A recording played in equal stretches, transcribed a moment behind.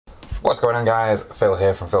What's going on, guys? Phil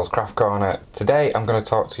here from Philscraftcorner. Today I'm going to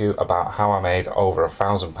talk to you about how I made over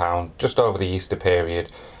 £1,000 just over the Easter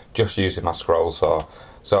period just using my scroll saw.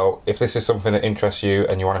 So if this is something that interests you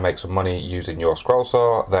and you want to make some money using your scroll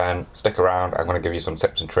saw, then stick around. I'm going to give you some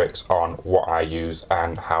tips and tricks on what I use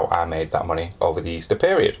and how I made that money over the Easter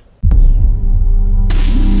period.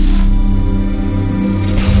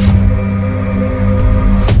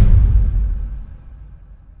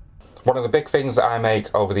 One of the big things that I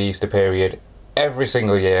make over the Easter period every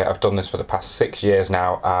single year, I've done this for the past 6 years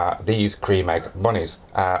now, are these cream egg bunnies.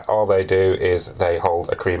 All they do is they hold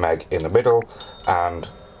a cream egg in the middle and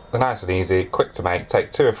they're nice and easy, quick to make,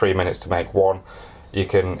 take 2 or 3 minutes to make one. You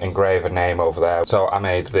can engrave a name over there. So I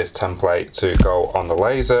made this template to go on the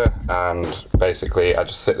laser, and basically I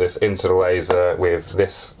just sit this into the laser with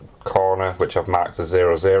this corner, which I've marked as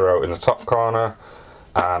 00 in the top corner,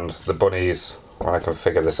 and the bunnies, when I can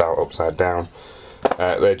figure this out upside down,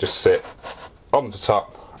 they just sit on the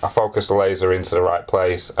top. I focus the laser into the right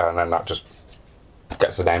place and then that just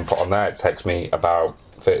gets the name put on there. It takes me about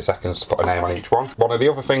 30 seconds to put a name on each one. One of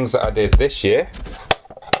the other things that I did this year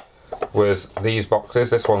was these boxes.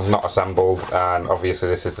 This one's not assembled, and obviously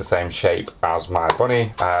this is the same shape as my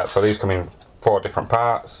bunny. So these come in 4 different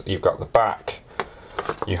parts. You've got the back,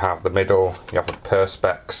 you have the middle, you have the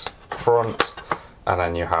perspex front, and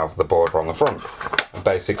then you have the border on the front. And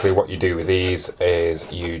basically what you do with these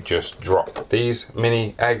is you just drop these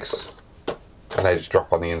mini eggs and they just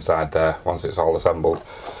drop on the inside there once it's all assembled,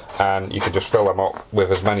 and you can just fill them up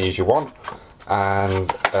with as many as you want.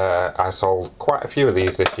 And I sold quite a few of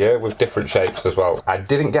these this year with different shapes as well. I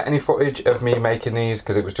didn't get any footage of me making these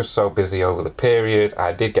because it was just so busy over the period.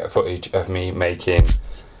 I did get footage of me making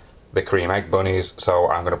the cream egg bunnies, so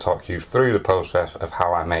I'm going to talk you through the process of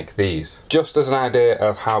how I make these. Just as an idea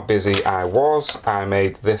of how busy I was, I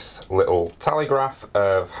made this little tally graph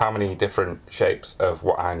of how many different shapes of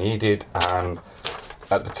what I needed, and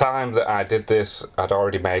at the time that I did this I'd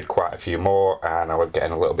already made quite a few more and I was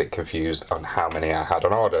getting a little bit confused on how many I had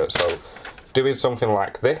on order. So doing something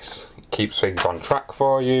like this keeps things on track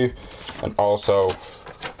for you, and also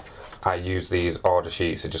I use these order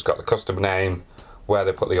sheets. It just got the customer name, where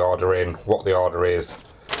they put the order in, what the order is,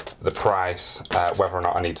 the price, whether or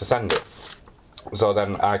not I need to send it. So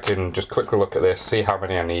then I can just quickly look at this, see how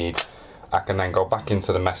many I need. I can then go back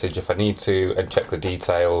into the message if I need to and check the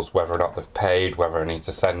details, whether or not they've paid, whether I need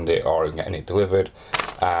to send it or getting it delivered,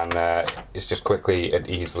 and it's just quickly and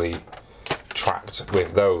easily tracked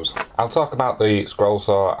with those. I'll talk about the scroll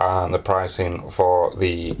saw and the pricing for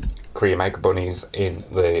the cream egg bunnies in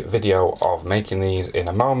the video of making these in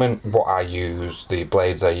a moment. What I use, the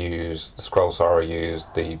blades I use, the scroll saw I use,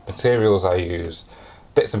 the materials I use,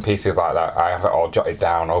 bits and pieces like that. I have it all jotted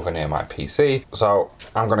down over near my PC. So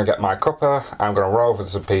I'm going to get my cuppa, I'm going to roll over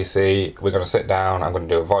to the PC, we're going to sit down, I'm going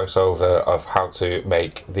to do a voiceover of how to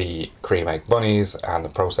make the cream egg bunnies and the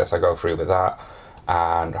process I go through with that,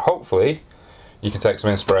 and hopefully you can take some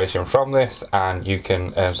inspiration from this and you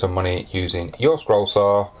can earn some money using your scroll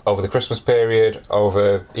saw over the Christmas period,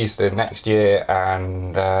 over Easter next year,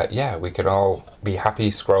 and yeah, we can all be happy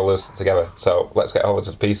scrollers together. So let's get over to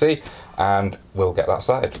the PC and we'll get that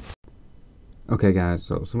started. Okay guys,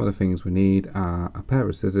 so some of the things we need are a pair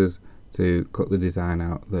of scissors to cut the design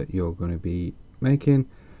out that you're going to be making.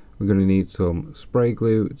 We're going to need some spray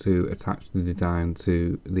glue to attach the design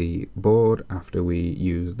to the board after we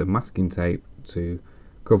use the masking tape to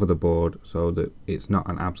cover the board so that it's not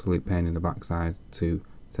an absolute pain in the backside to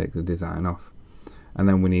take the design off. And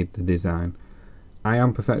then we need the design. I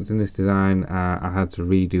am perfecting this design. I had to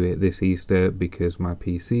redo it this Easter because my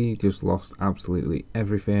PC just lost absolutely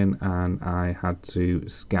everything, and I had to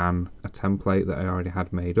scan a template that I already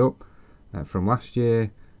had made up from last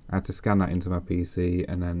year. I had to scan that into my PC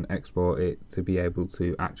and then export it to be able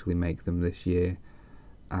to actually make them this year.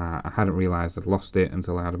 I hadn't realised I'd lost it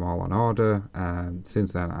until I had them all on order, and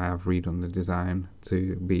since then I have redone the design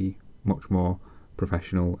to be much more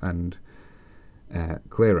professional and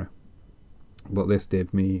clearer. But this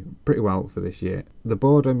did me pretty well for this year. The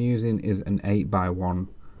board I'm using is an 8x1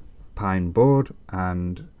 pine board,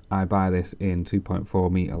 and I buy this in 2.4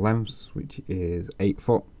 metre lengths, which is 8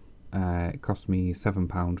 foot. It cost me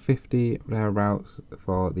 £7.50 thereabouts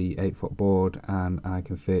for the 8-foot board, and I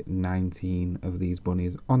can fit 19 of these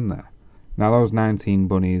bunnies on there. Now those 19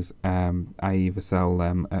 bunnies, I either sell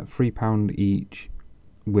them at £3 each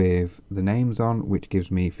with the names on, which gives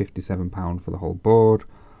me £57 for the whole board,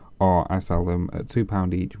 or I sell them at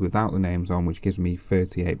 £2 each without the names on, which gives me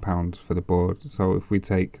 £38 for the board. So if we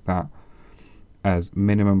take that as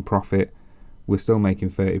minimum profit, we're still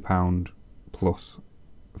making £30 plus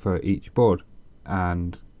for each board,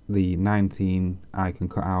 and the 19 I can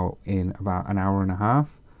cut out in about an hour and a half,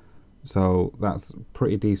 so that's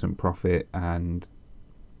pretty decent profit. And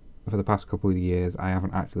for the past couple of years I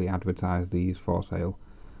haven't actually advertised these for sale.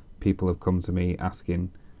 People have come to me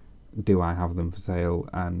asking, do I have them for sale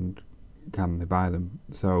and can they buy them?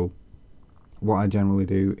 So what I generally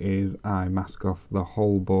do is I mask off the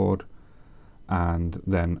whole board and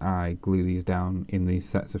then I glue these down in these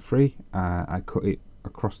sets of 3. I cut it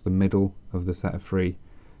across the middle of the set of 3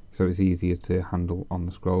 so it's easier to handle on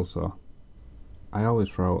the scroll saw. I always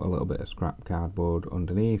throw a little bit of scrap cardboard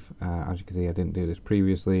underneath. As you can see, I didn't do this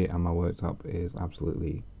previously and my worktop is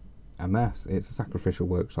absolutely a mess. It's a sacrificial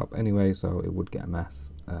worktop anyway, so it would get a mess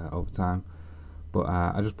over time. But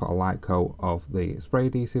I just put a light coat of the spray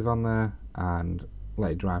adhesive on there and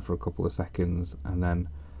let it dry for a couple of seconds, and then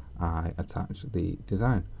I attach the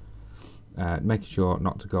design. Making sure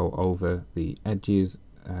not to go over the edges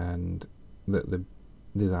and that the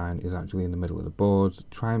design is actually in the middle of the boards.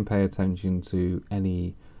 Try and pay attention to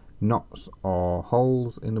any knots or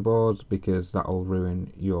holes in the boards because that will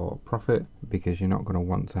ruin your profit, because you're not going to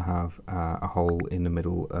want to have a hole in the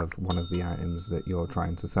middle of one of the items that you're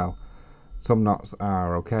trying to sell. Some knots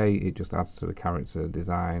are okay, it just adds to the character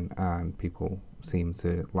design and people seem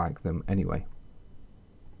to like them anyway.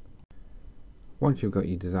 Once you've got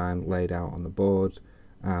your design laid out on the board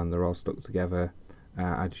and they're all stuck together,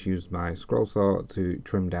 I just use my scroll saw to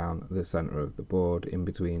trim down the center of the board in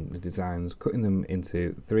between the designs, cutting them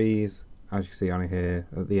into 3s. As you see on here,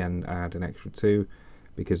 at the end I had an extra 2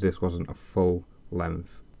 because this wasn't a full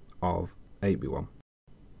length of 8x1.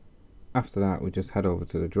 After that we just head over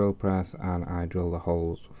to the drill press and I drill the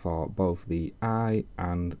holes for both the eye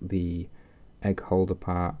and the egg holder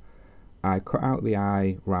part. I cut out the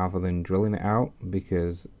eye rather than drilling it out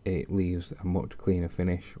because it leaves a much cleaner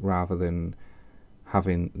finish rather than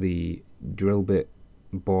having the drill bit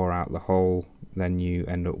bore out the hole. Then you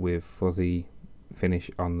end up with fuzzy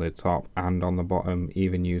finish on the top and on the bottom,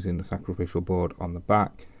 even using the sacrificial board on the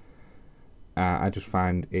back. I just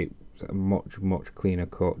find it a much cleaner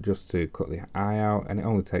cut just to cut the eye out, and it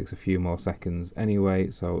only takes a few more seconds anyway,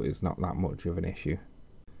 so it's not that much of an issue.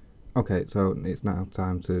 Okay, so it's now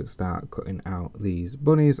time to start cutting out these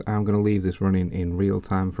bunnies. I'm going to leave this running in real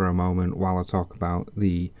time for a moment while I talk about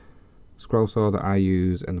the scroll saw that I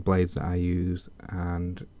use and the blades that I use,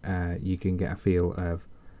 and you can get a feel of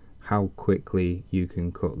how quickly you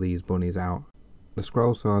can cut these bunnies out. The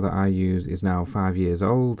scroll saw that I use is now 5 years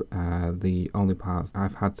old. The only parts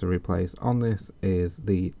I've had to replace on this is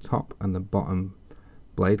the top and the bottom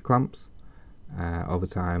blade clamps. Over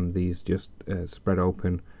time these just spread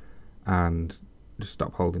open and just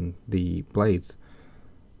stop holding the blades.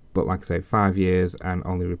 But like I say, 5 years and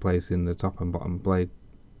only replacing the top and bottom blade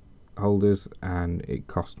holders, and it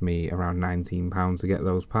cost me around £19 to get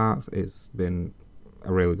those parts. It's been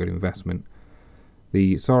a really good investment.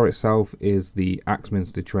 The saw itself is the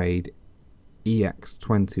Axminster Trade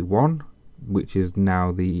EX21, which is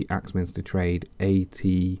now the Axminster Trade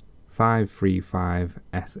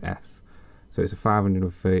AT535SS. So it's a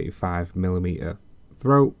 535mm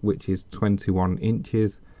throat, which is 21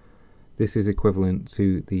 inches. This is equivalent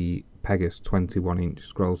to the Pegasus 21-inch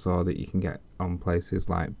scroll saw that you can get on places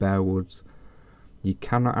like Bearwoods. You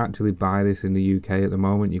cannot actually buy this in the UK at the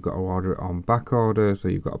moment. You've got to order it on back order, so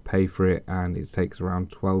you've got to pay for it, and it takes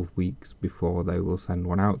around 12 weeks before they will send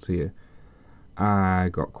one out to you. I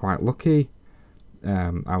got quite lucky.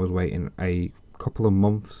 I was waiting a couple of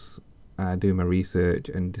months doing my research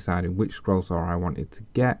and deciding which scroll saw I wanted to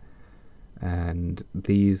get, and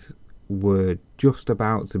these were just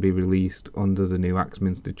about to be released under the new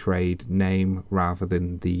Axminster Trade name rather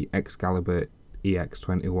than the Excalibur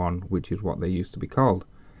EX21, which is what they used to be called.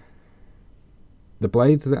 The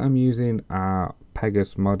blades that I'm using are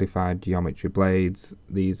Pegasus modified geometry blades.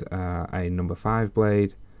 These are a number 5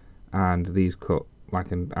 blade, and these cut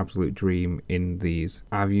like an absolute dream in these.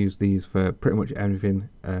 I've used these for pretty much everything.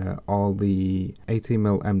 All the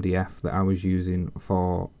 18mm MDF that I was using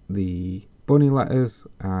for the bunny letters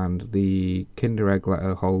and the Kinder Egg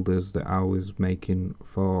letter holders that I was making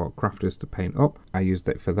for crafters to paint up, I used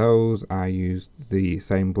it for those. I used the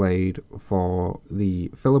same blade for the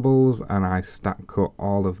fillables, and I stack cut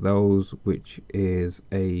all of those, which is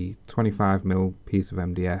a 25mm piece of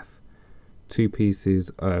MDF, 2 pieces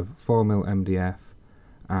of 4mm MDF,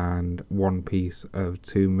 and 1 piece of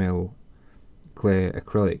 2mm clear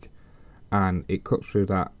acrylic, and it cuts through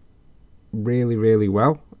that really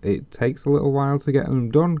well. It takes a little while to get them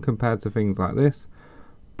done compared to things like this,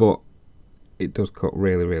 but it does cut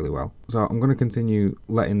really well. So I'm going to continue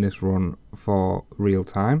letting this run for real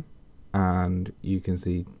time, and you can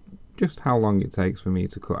see just how long it takes for me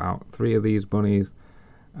to cut out 3 of these bunnies.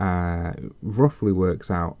 Roughly works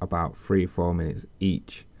out about 3-4 minutes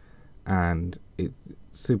each, and it's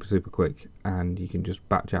super quick, and you can just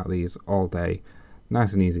batch out these all day.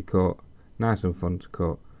 Nice and easy cut, nice and fun to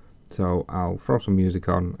cut. So I'll throw some music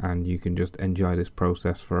on and you can just enjoy this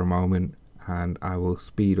process for a moment, and I will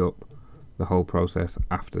speed up the whole process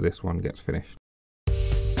after this one gets finished.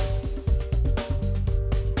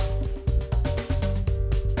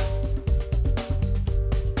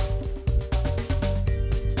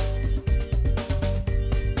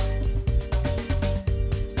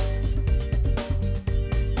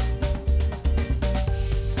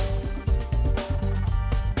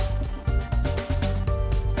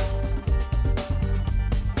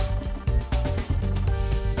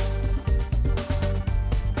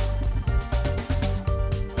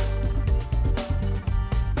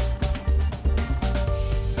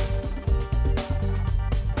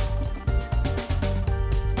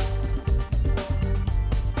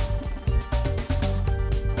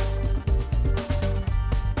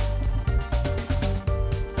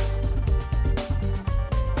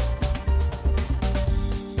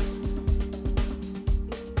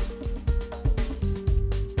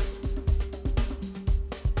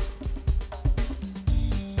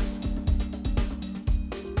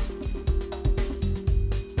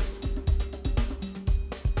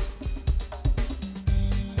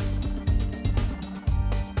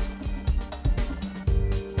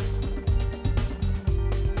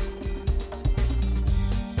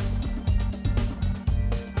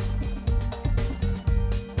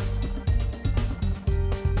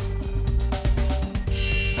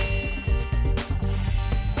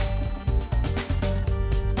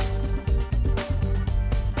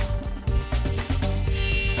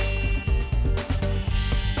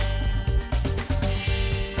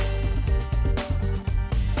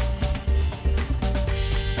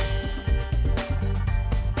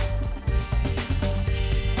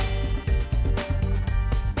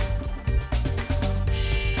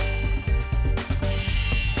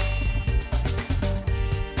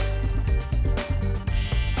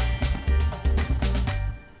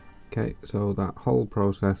 Okay, so that whole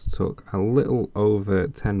process took a little over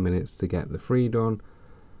 10 minutes to get the 3 done,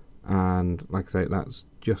 and like I say, that's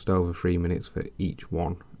just over 3 minutes for each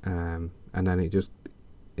one, and then it just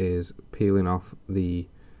is peeling off the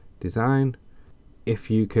design. If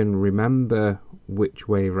you can remember which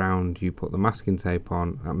way round you put the masking tape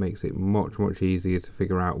on, that makes it much easier to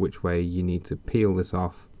figure out which way you need to peel this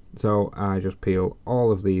off. So I just peel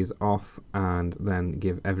all of these off and then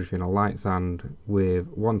give everything a light sand with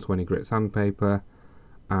 120 grit sandpaper,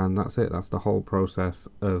 and that's it. That's the whole process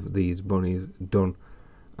of these bunnies done.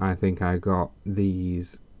 I think I got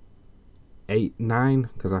these 9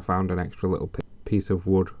 because I found an extra little piece of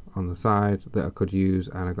wood on the side that I could use,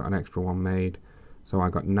 and I got an extra one made, so I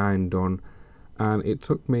got 9 done, and it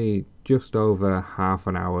took me just over half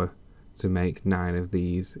an hour to make 9 of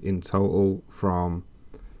these in total, from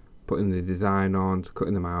putting the design on to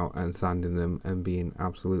cutting them out and sanding them and being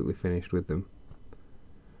absolutely finished with them.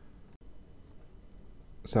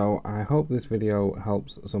 So I hope this video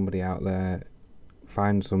helps somebody out there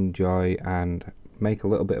find some joy and make a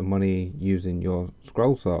little bit of money using your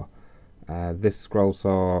scroll saw. This scroll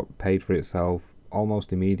saw paid for itself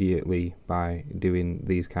almost immediately by doing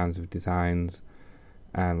these kinds of designs,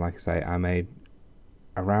 and like I say, I made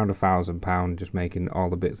around £1,000 just making all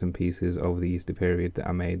the bits and pieces over the Easter period that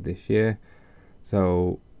I made this year.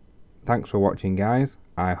 So thanks for watching, guys.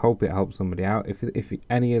 I hope it helped somebody out. If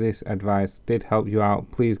any of this advice did help you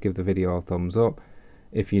out, please give the video a thumbs up.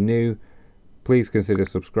 If you're new, please consider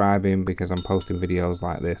subscribing, because I'm posting videos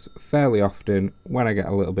like this fairly often when I get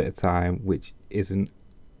a little bit of time, which isn't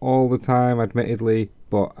all the time admittedly,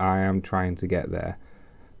 but I am trying to get there.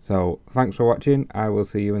 So thanks for watching. I will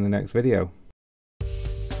see you in the next video.